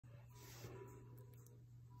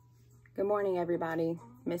Good morning, everybody.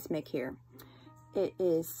 Miss Mick here. It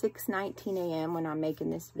is 6:19 a.m. when I'm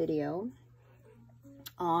making this video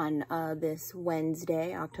on this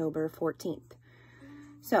Wednesday, October 14th.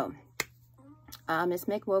 So, Miss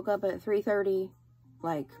Mick woke up at 3:30,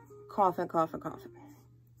 like coughing.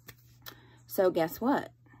 So guess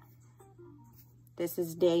what? This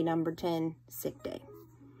is day number 10, sick day.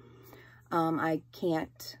 I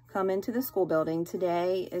can't come into the school building.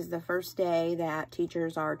 Today is the first day that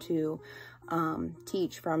teachers are to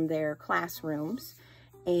teach from their classrooms,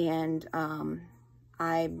 and I'm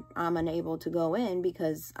unable to go in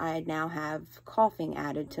because I now have coughing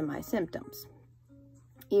added to my symptoms,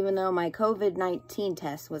 even though my COVID-19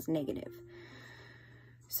 test was negative.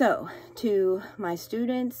 So, to my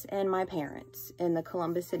students and my parents in the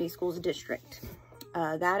Columbus City Schools District,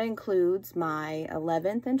 that includes my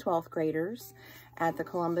 11th and 12th graders at the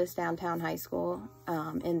Columbus Downtown High School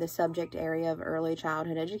in the subject area of early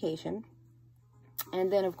childhood education.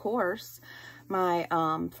 And then, of course, my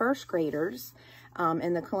first graders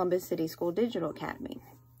in the Columbus City School Digital Academy.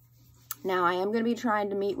 Now, I am going to be trying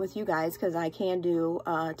to meet with you guys because I can do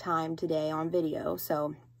time today on video,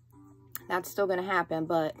 so that's still going to happen,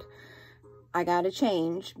 but I got to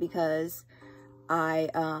change because I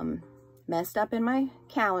messed up in my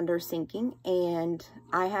calendar syncing, and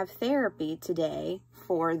I have therapy today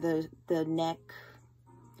for the neck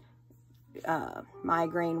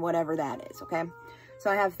migraine, whatever that is, okay? So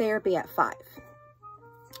I have therapy at 5.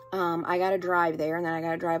 I got to drive there, and then I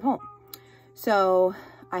got to drive home. So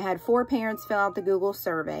I had 4 parents fill out the Google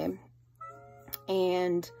survey,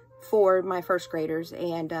 and for my first graders,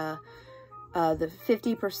 and the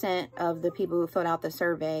 50% of the people who filled out the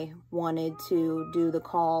survey wanted to do the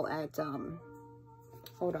call at,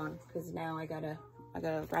 hold on, because now I gotta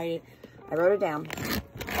write it. I wrote it down.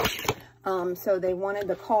 So they wanted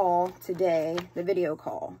the call today, the video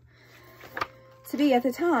call, to be at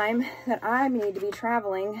the time that I need to be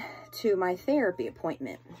traveling to my therapy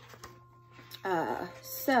appointment.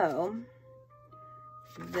 So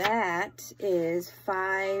that is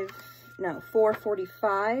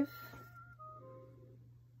 4:45.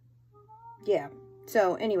 Yeah,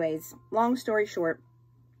 so anyways, long story short,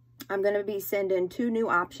 I'm going to be sending 2 new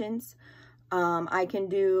options. I can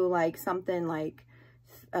do like something like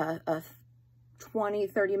a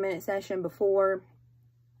 20-30 minute session before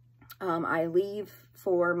I leave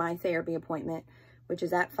for my therapy appointment, which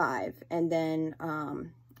is at 5, and then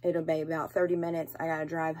it'll be about 30 minutes. I got to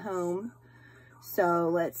drive home. So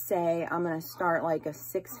let's say I'm going to start like a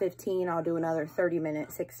 6:15. I'll do another 30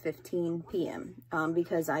 minutes, 6:15 p.m.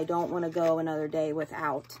 Because I don't want to go another day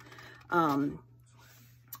without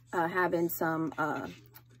having some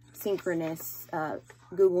synchronous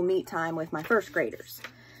Google Meet time with my first graders.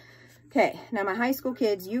 Okay, now my high school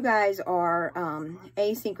kids, you guys are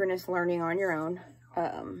asynchronous learning on your own.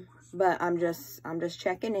 But I'm just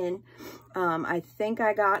checking in. I think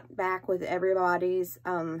I got back with everybody's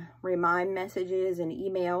remind messages and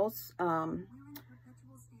emails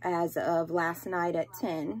as of last night at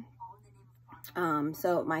 10.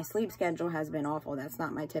 So my sleep schedule has been awful. That's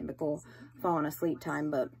not my typical falling asleep time,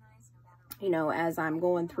 but you know, as I'm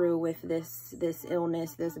going through with this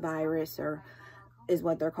illness, this virus, or is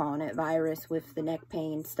what they're calling it, virus with the neck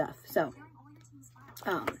pain stuff. So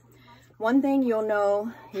one thing you'll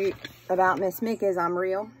know about Miss Mick is I'm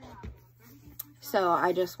real. So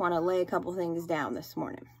I just want to lay a couple things down this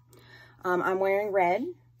morning. I'm wearing red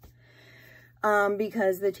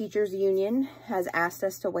because the teachers union has asked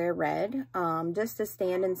us to wear red, just to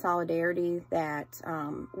stand in solidarity that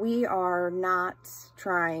we are not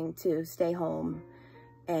trying to stay home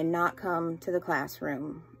and not come to the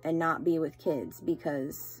classroom and not be with kids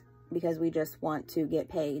because we just want to get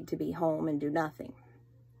paid to be home and do nothing.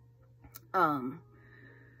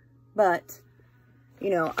 But, you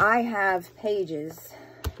know, I have pages,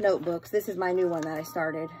 notebooks, this is my new one that I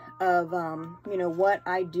started, of, you know, what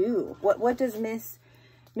I do. What does Miss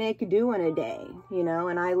Mick do in a day, you know?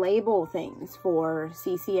 And I label things for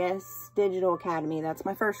CCS Digital Academy. That's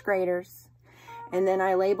my first graders. And then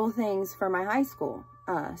I label things for my high school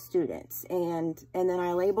students. And then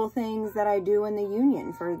I label things that I do in the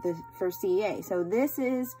union for CEA. So this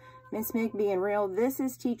is Miss Mick being real. This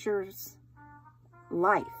is teachers'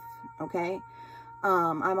 life, okay?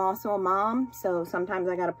 I'm also a mom, so sometimes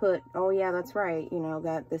I gotta put, oh yeah, that's right, you know,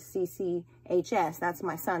 got the CCHS, that's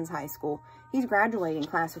my son's high school. He's graduating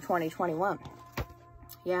class of 2021.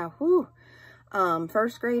 Yeah, whew.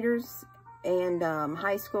 First graders and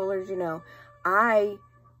high schoolers, you know,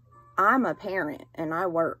 I'm a parent and I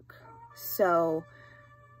work, so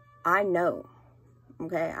I know,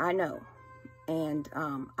 okay, I know. And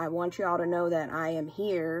I want you all to know that I am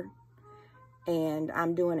here and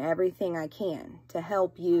I'm doing everything I can to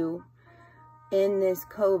help you in this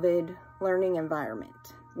COVID learning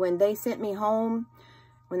environment. When they sent me home,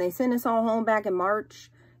 when they sent us all home back in March,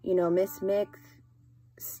 you know, Miss Mick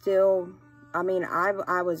still, I mean,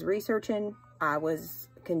 I was researching, I was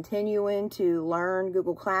continuing to learn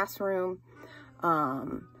Google Classroom.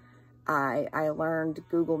 I learned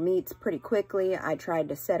Google Meets pretty quickly. I tried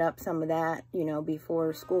to set up some of that, you know,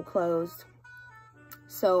 before school closed.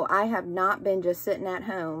 So I have not been just sitting at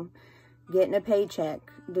home getting a paycheck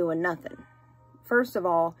doing nothing. First of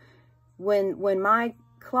all, when my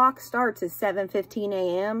clock starts at 7:15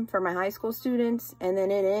 a.m. for my high school students, and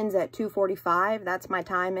then it ends at 2:45, that's my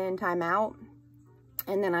time in, time out.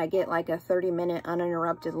 And then I get like a 30-minute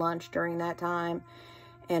uninterrupted lunch during that time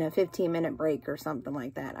and a 15-minute break or something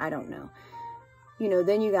like that. I don't know. You know,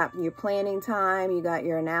 then you got your planning time, you got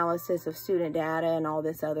your analysis of student data and all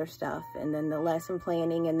this other stuff, and then the lesson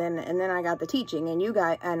planning, and then I got the teaching.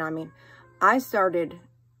 And I mean, I started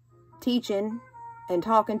teaching and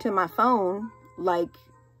talking to my phone like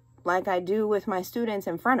I do with my students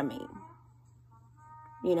in front of me.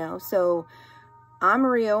 You know, so I'm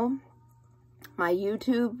real. My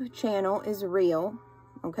YouTube channel is real,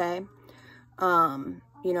 okay?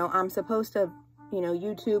 You know, I'm supposed to, you know,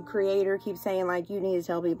 YouTube creator keeps saying, like, you need to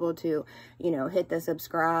tell people to, you know, hit the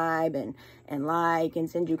subscribe and like and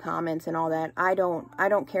send you comments and all that. I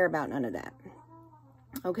don't care about none of that,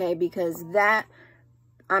 okay? Because that,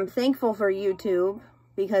 I'm thankful for YouTube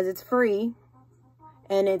because it's free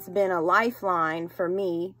and it's been a lifeline for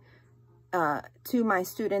me to my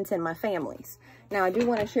students and my families. Now, I do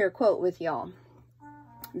want to share a quote with y'all.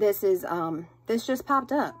 This is, this just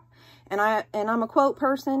popped up. And I'm a quote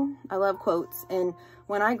person. I love quotes. And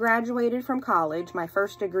when I graduated from college, my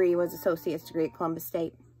first degree was associate's degree at Columbus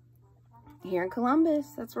State. Here in Columbus,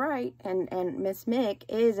 that's right. And Miss Mick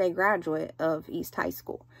is a graduate of East High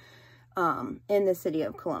School in the city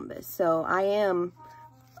of Columbus. So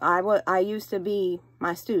I used to be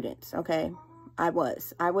my students, okay? I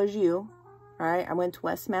was you, right? I went to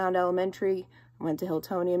West Mound Elementary, went to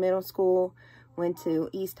Hiltonia Middle School, went to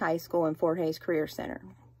East High School and Fort Hays Career Center.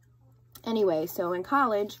 Anyway, so in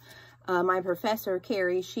college, my professor,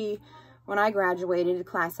 Carrie, when I graduated, the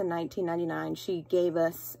class in 1999, she gave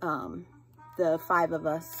us, the 5 of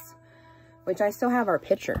us, which I still have our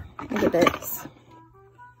picture. Look at this.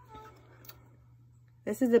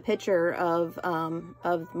 This is a picture of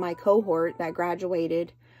my cohort that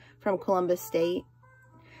graduated from Columbus State.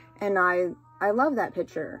 And I love that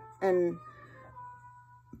picture. And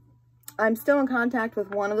I'm still in contact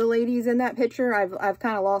with one of the ladies in that picture. I've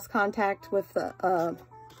kind of lost contact with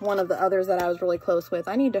one of the others that I was really close with.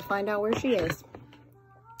 I need to find out where she is.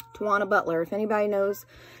 Tawana Butler. If anybody knows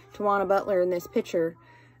Tawana Butler in this picture,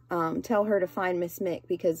 tell her to find Miss Mick,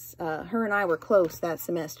 because her and I were close that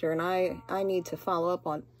semester, and I need to follow up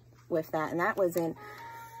with that. And that was in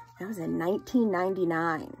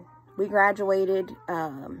 1999. We graduated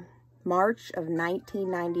March of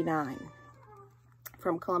 1999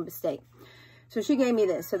 from Columbus State. So she gave me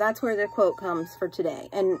this. So that's where the quote comes for today.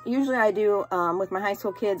 And usually I do, with my high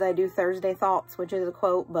school kids, I do Thursday Thoughts, which is a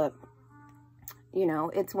quote, but, you know,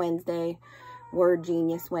 it's Wednesday, Word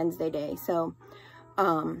Genius Wednesday day. So,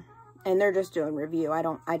 and they're just doing review.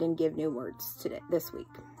 I didn't give new words this week.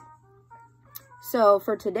 So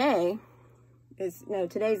for today,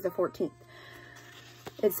 today's the 14th.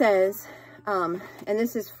 It says, and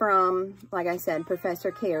this is from, like I said, Professor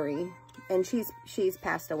Carrie. And she's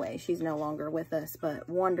passed away. She's no longer with us, but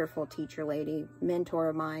wonderful teacher lady, mentor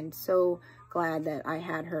of mine. So glad that I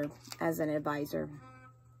had her as an advisor.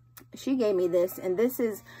 She gave me this, and this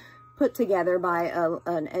is put together by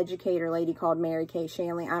an educator lady called Mary Kay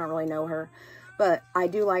Shanley. I don't really know her, but I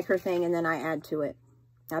do like her thing, and then I add to it.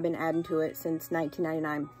 I've been adding to it since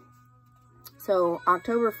 1999. So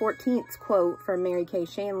October 14th's quote from Mary Kay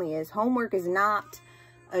Shanley is, "Homework is not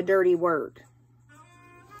a dirty word."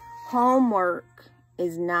 Homework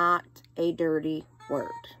is not a dirty word.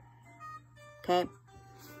 Okay?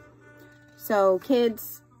 So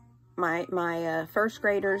kids, my first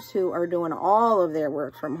graders who are doing all of their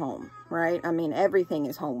work from home, right? I mean, everything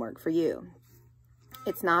is homework for you.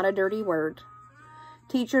 It's not a dirty word.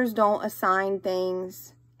 Teachers don't assign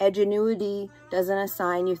things. Edgenuity doesn't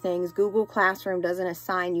assign you things. Google Classroom doesn't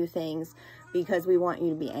assign you things because we want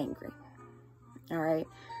you to be angry. All right?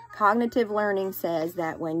 Cognitive learning says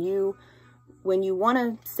that when you want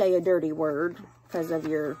to say a dirty word because of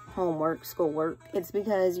your homework, schoolwork, it's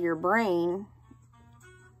because your brain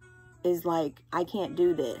is like, I can't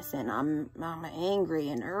do this, and I'm angry,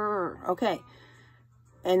 and okay.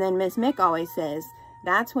 And then Miss Mick always says,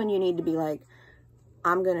 that's when you need to be like,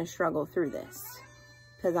 I'm going to struggle through this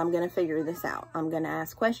because I'm going to figure this out. I'm going to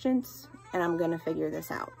ask questions and I'm going to figure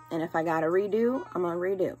this out. And if I got to redo, I'm going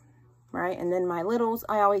to redo, right? And then my littles,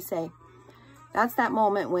 I always say, that's that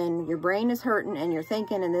moment when your brain is hurting and you're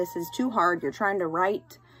thinking, and this is too hard. You're trying to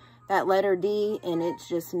write that letter D and it's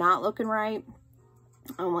just not looking right.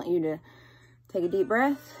 I want you to take a deep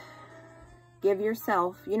breath. Give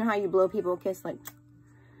yourself, you know how you blow people a kiss, like,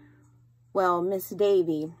 well, Miss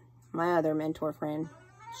Davy, my other mentor friend,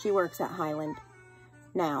 she works at Highland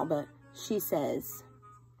now, but she says,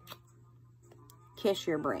 kiss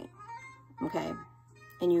your brain, okay?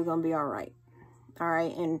 And you're going to be all right. All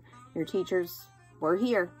right, and your teachers, we're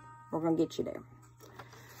here. We're going to get you there.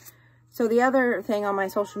 So the other thing on my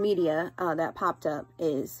social media that popped up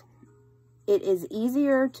is, it is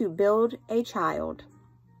easier to build a child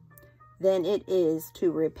than it is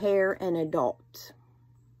to repair an adult.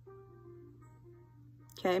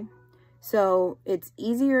 Okay? So it's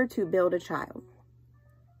easier to build a child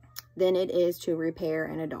than it is to repair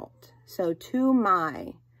an adult. So to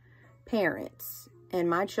my parents and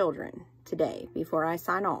my children today, before I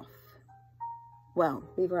sign off, well,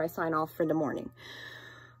 before I sign off for the morning,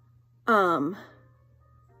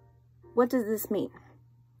 what does this mean?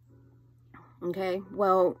 Okay,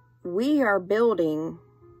 well, we are building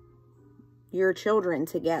your children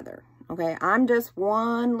together, okay? I'm just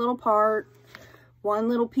one little part, one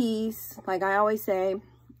little piece, like I always say,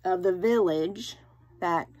 of the village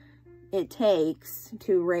that it takes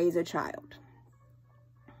to raise a child,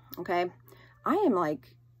 okay? I am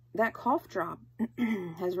like, that cough drop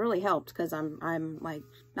has really helped because I'm like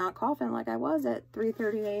not coughing like I was at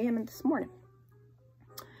 3:30 a.m. this morning.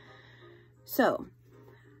 So,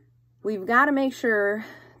 we've got to make sure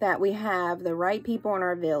that we have the right people in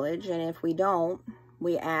our village, and if we don't,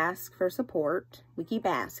 we ask for support. We keep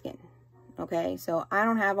asking, okay? So I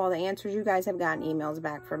don't have all the answers. You guys have gotten emails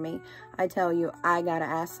back from me. I tell you, I got to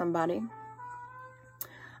ask somebody.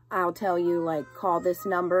 I'll tell you, like, call this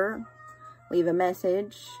number, leave a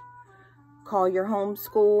message, call your home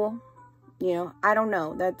school. You know, I don't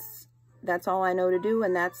know. That's all I know to do,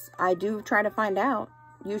 and I do try to find out.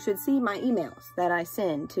 You should see my emails that I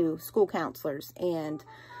send to school counselors and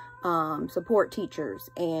support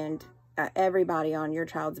teachers and everybody on your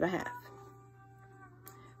child's behalf.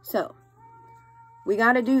 So, we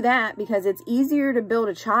got to do that because it's easier to build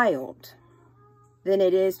a child than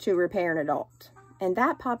it is to repair an adult. And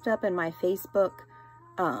that popped up in my Facebook,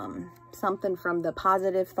 something from the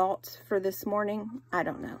positive thoughts for this morning. I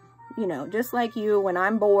don't know. You know, just like you, when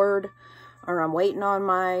I'm bored or I'm waiting on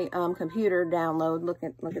my computer download, look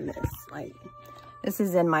at this. Like, this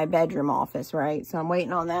is in my bedroom office, right? So I'm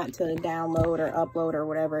waiting on that to download or upload or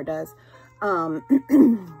whatever it does.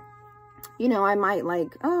 You know, I might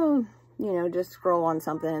like, oh, you know, just scroll on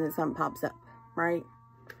something and then something pops up, right?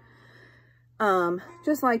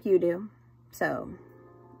 Just like you do. So,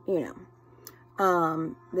 you know,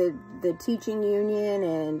 the teaching union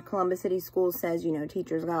and Columbus City Schools says, you know,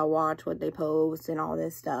 teachers gotta watch what they post and all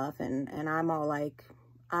this stuff. And I'm all like,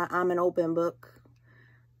 I'm an open book.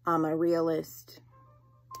 I'm a realist.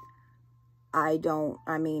 I don't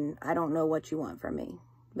know what you want from me,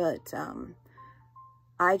 but,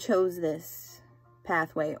 I chose this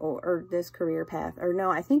pathway or this career path, or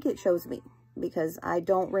no, I think it chose me because I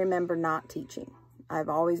don't remember not teaching. I've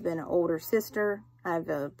always been an older sister. I have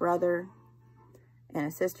a brother and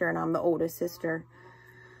a sister, and I'm the oldest sister.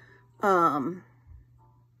 They'll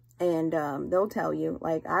tell you,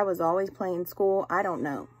 like, I was always playing school. I don't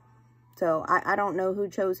know. So I don't know who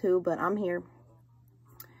chose who, but I'm here.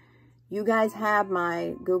 You guys have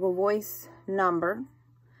my Google Voice number.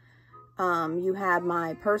 You have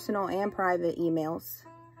my personal and private emails.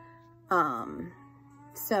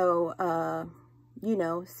 You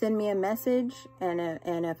know, send me a message, and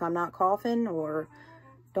if I'm not coughing or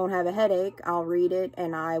don't have a headache, I'll read it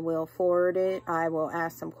and I will forward it. I will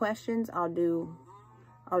ask some questions. I'll do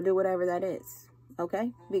whatever that is,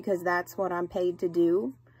 okay? Because that's what I'm paid to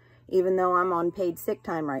do, even though I'm on paid sick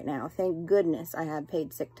time right now. Thank goodness I have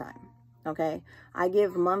paid sick time, okay? I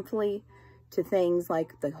give monthly to things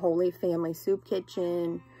like the Holy Family Soup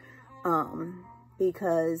Kitchen,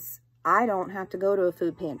 because I don't have to go to a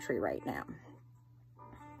food pantry right now.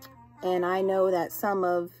 And I know that some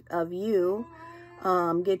of you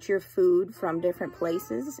get your food from different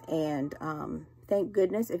places, and thank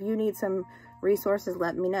goodness. If you need some resources,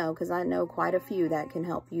 let me know, because I know quite a few that can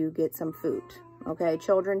help you get some food. Okay,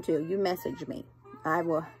 children too, you message me. I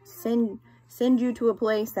will send you to a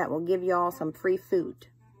place that will give you all some free food.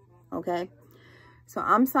 Okay, so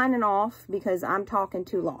I'm signing off because I'm talking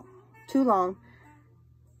too long.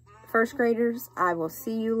 First graders, I will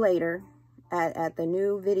see you later. at the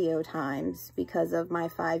new video times because of my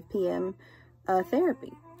 5 p.m.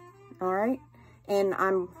 Therapy. All right. And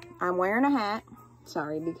I'm wearing a hat.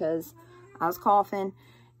 Sorry, because I was coughing,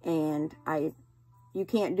 and you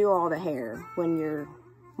can't do all the hair when you're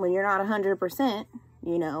not 100%,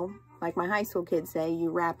 you know, like my high school kids say, you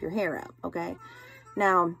wrap your hair up. Okay.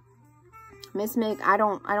 Now, Miss Mick, I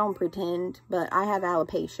don't pretend, but I have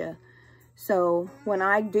alopecia. So when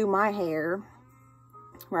I do my hair,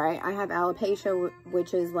 right, I have alopecia,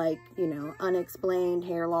 which is like, you know, unexplained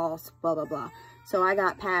hair loss, blah, blah, blah. So I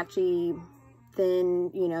got patchy, thin,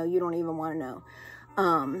 you know, you don't even want to know.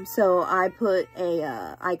 So I put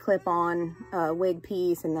I clip on a wig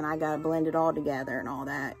piece, and then I got to blend it all together and all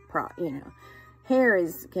that, you know. Hair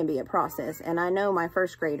can be a process. And I know my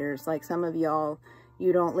first graders, like some of y'all,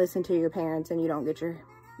 you don't listen to your parents and you don't get your,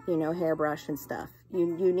 you know, hairbrush and stuff. You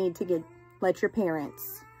need to let your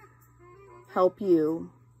parents help you,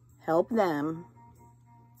 help them,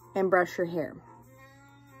 and brush your hair.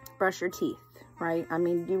 Brush your teeth, right? I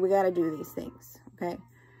mean, we got to do these things, okay?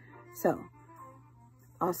 So,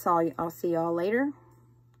 I'll see y'all later.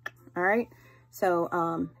 All right?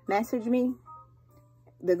 So, message me.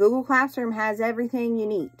 The Google Classroom has everything you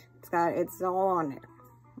need. It's all on there.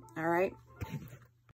 All right?